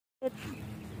Sit.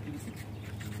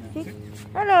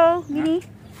 Hello, Minnie.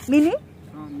 Minnie?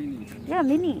 Oh, Minnie. Yeah,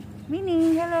 Minnie.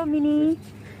 Minnie. Hello, Minnie.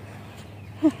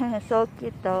 So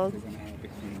cute dog. This is an Arabic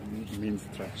thing, means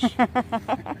trash.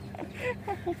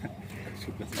 She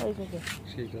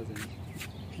doesn't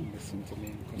listen to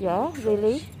me. Yeah,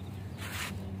 really?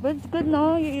 But it's good,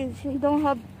 no? You don't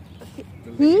have...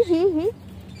 He? Is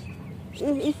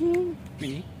he?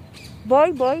 Me?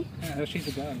 Boy? She's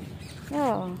a girl.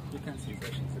 Yeah. You can see that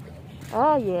she's a girl.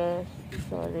 Oh, yes.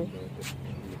 Sorry.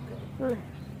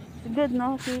 It's good,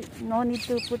 no? No need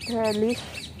to put her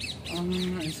leash.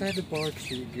 Inside the park,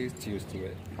 she gets used to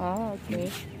it. Oh, okay.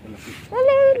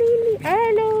 Hello, Lily.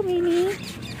 Hello, Minnie.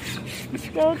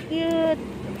 So cute.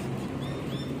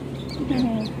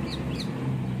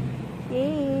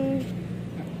 Yay.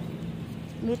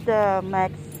 Meet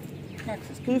Max. Max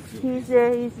is He's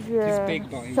big,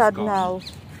 but he's sad gone. now.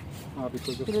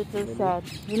 Because of Little sad.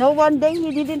 You know, one day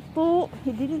he didn't poo.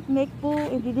 He didn't make poo.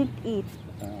 He didn't eat.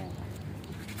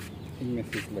 He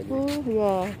misses Lily. Poo,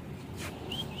 yeah.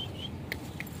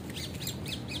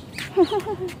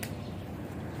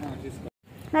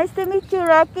 Nice to meet you,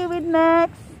 Rocky, with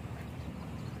Max.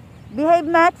 Behave,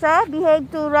 Max, huh? Behave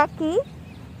to Rocky.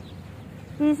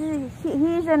 He's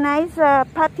a nice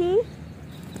puppy.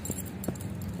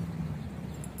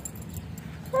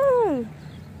 Hey,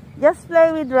 just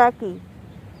play with Rocky.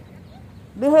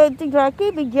 Behave to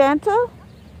Rocky, be gentle.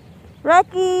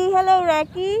 Rocky, hello,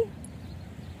 Rocky.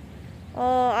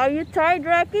 Are you tired,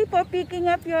 Rocky, for picking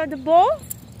up the ball?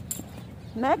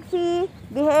 Maxie,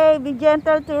 behave, be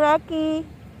gentle to Rocky.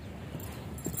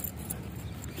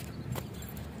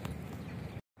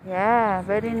 Yeah,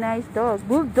 very nice dog.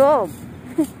 Bulldog.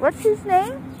 What's his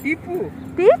name? Tipu.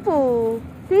 Tipu.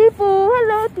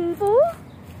 Hello, Tipu.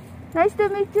 Nice to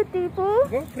meet you, Tipu.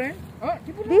 Go, friend. Oh,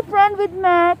 Tipu. Be friend with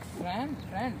Max. Friend.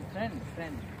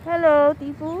 Hello,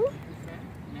 Tipu.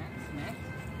 Max.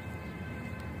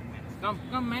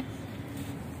 Come, Max.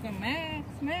 Come, Max.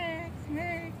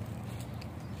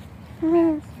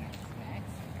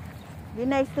 Be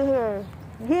nice to her.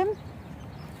 Him?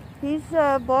 He's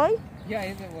a boy? Yeah,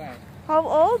 he's a boy. How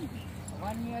old?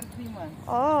 1 year, 3 months.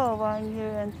 Oh, 1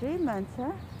 year and 3 months,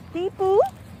 huh? Tipu?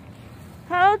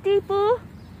 Hello, Tipu.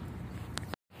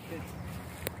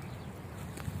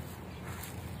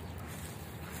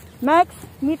 Max,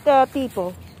 meet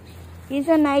Tipu. He's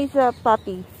a nice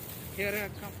puppy. Here,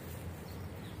 come.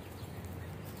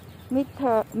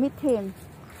 Meet him.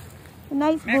 A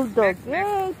nice Max, bulldog. Max.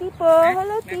 Yay, Tipu. Max,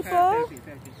 Hello, Max, Tipu. selfie.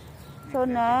 So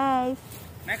nice.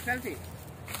 Max, selfie.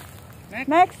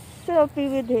 Max, selfie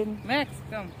with him. Max,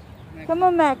 come. Max. Come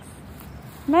on, Max.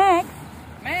 Max.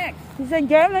 He's a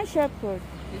German Shepherd.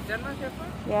 He's German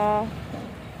Shepherd? Yeah.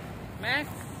 Max.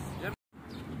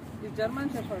 He's German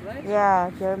Shepherd, right?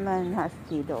 Yeah, German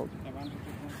Husky dog.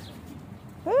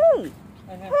 Hey!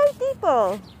 Hey,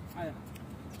 Tipu.